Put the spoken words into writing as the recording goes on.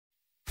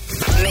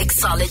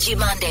Mixology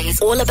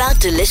Mondays, all about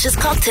delicious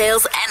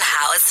cocktails and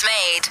how it's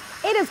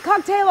made. It is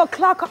cocktail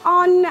o'clock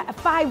on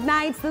 5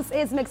 nights. This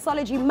is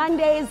Mixology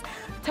Mondays.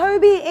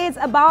 Tobi is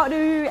about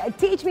to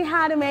teach me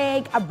how to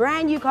make a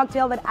brand new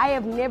cocktail that I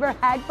have never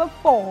had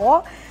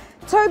before.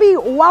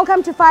 Tobi,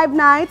 welcome to 5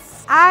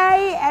 nights.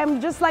 I am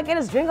just like, it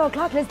is drink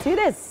o'clock. Let's do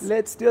this.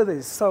 Let's do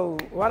this. So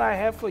what I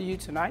have for you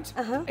tonight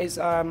is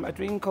a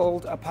drink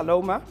called a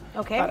Poloma.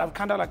 Okay. But I've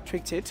kind of like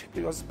tricked it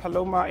because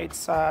Poloma,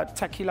 it's a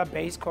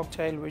tequila-based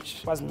cocktail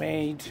which was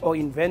made or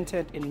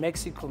invented in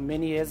Mexico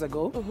many years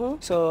ago.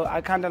 So I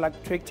kind of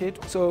like tricked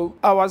it. So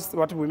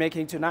what we're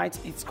making tonight,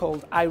 it's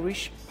called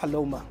Irish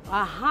Poloma.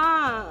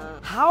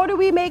 How do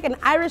we make an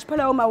Irish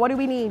Poloma? What do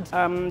we need?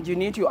 You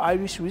need your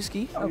Irish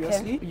whiskey,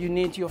 obviously. You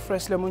need your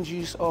fresh lemon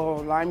juice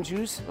or lime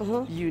juice.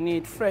 You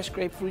need fresh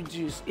grapefruit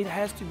juice. It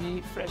has to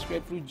be fresh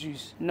grapefruit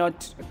juice,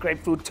 not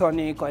grapefruit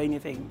tonic or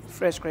anything.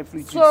 Fresh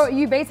grapefruit juice. So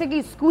you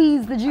basically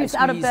squeeze the juice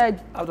out of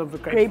the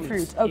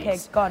grapefruit. Okay,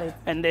 yes. Got it.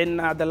 And then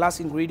the last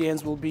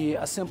ingredients will be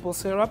a simple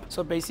syrup.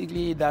 So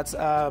basically that's,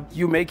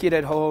 you make it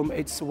at home.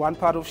 It's 1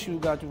 part of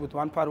sugar with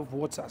 1 part of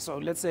water. So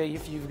let's say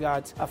if you've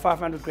got a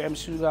 500 gram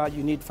sugar,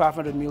 you need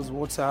 500 mils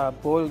water,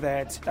 boil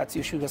that, that's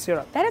your sugar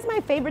syrup. That is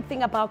my favorite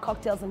thing about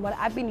cocktails, and what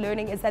I've been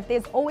learning is that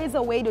there's always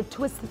a way to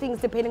twist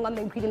things depending on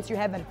the ingredients you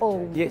have at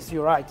home. Yes,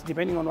 you're right.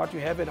 Depending on what you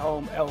have at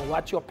home or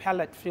what your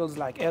palate feels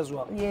like as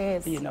well.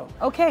 Yes. You know.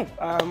 Okay.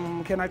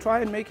 Can I try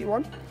and make it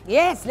one?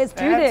 Yes, let's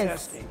do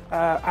Fantastic.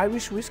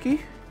 Irish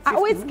whiskey. I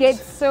always get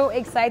so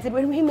excited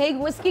when we make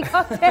whiskey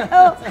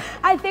cocktails.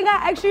 I think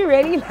I actually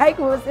really like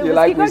whiskey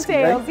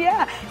cocktails. Right?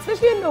 Yeah,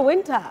 especially in the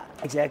winter.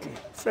 Exactly.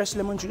 Fresh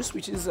lemon juice,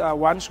 which is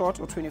 1 shot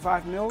or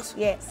 25 mils.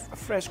 Yes.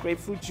 Fresh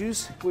grapefruit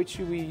juice, which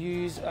we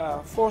use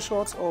 4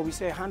 shots or we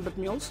say 100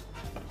 mils.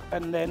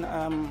 And then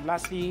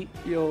lastly,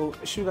 your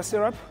sugar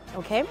syrup,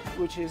 okay,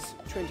 which is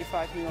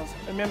 25 mils.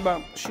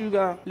 Remember,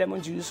 sugar,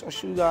 lemon juice, or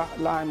sugar,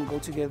 lime go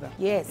together.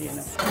 Yes. You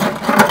know.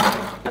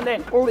 And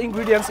then all the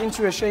ingredients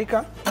into a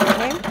shaker.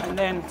 Okay. And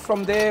then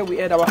from there, we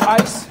add our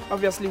ice.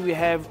 Obviously, we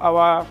have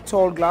our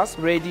tall glass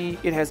ready.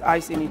 It has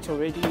ice in it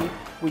already.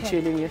 We're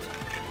chilling it.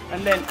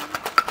 And then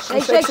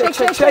shake.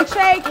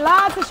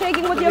 Lots of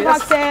shaking with your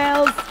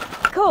cocktails.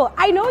 Cool.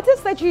 I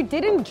noticed that you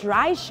didn't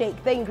dry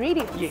shake the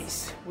ingredients.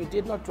 Yes, we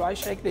did not dry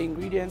shake the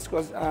ingredients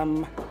because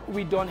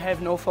we don't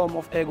have no form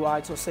of egg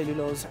whites or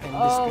cellulose in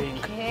this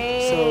drink.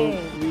 So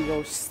we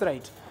go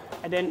straight.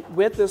 And then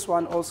with this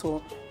one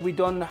also, we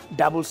don't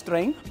double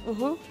strain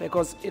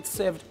because it's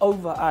served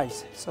over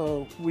ice.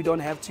 So we don't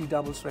have to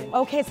double strain.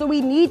 Okay, so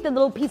we need the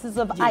little pieces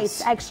of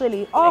ice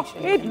actually. Oh,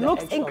 it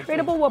looks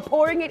incredible. We're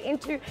pouring it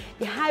into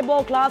the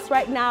highball glass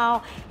right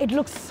now. It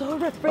looks so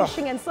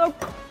refreshing and so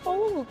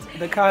cold.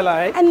 The color,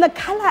 eh? And the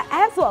color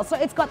as well. So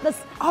it's got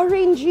this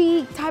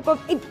orangey type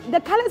of, the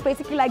color is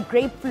basically like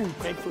grapefruit.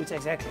 Grapefruit,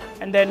 exactly.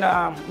 And then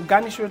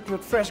garnish it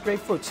with fresh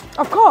grapefruit.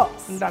 Of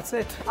course. And that's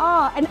it.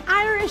 Oh, an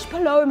Irish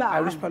Poloma.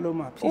 Irish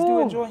Poloma. Please do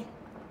enjoy.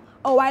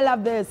 Oh, I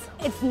love this.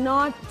 It's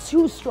not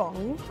too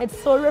strong. It's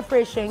so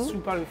refreshing.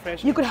 Super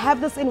refreshing. You could have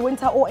this in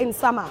winter or in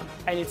summer.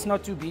 And it's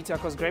not too bitter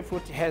because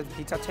grapefruit has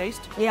bitter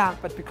taste. Yeah.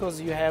 But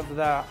because you have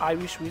the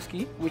Irish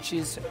whiskey, which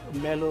is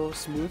mellow,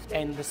 smooth,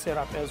 and the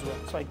syrup as well.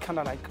 So it kind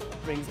of like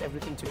brings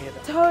everything together.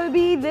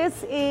 Tobi,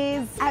 this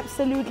is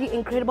absolutely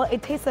incredible.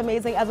 It tastes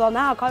amazing as well.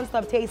 Now I can't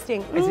stop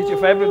tasting. Is it your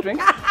favorite drink?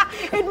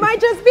 It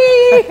might just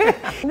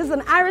be. This is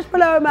an Irish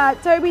Poloma.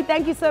 Tobi,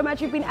 thank you so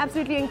much. You've been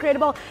absolutely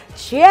incredible.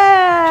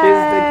 Cheers.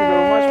 Cheers. Thank you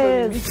very much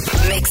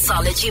for me.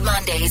 Mixology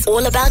Mondays,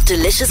 all about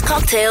delicious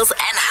cocktails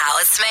and how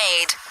it's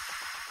made.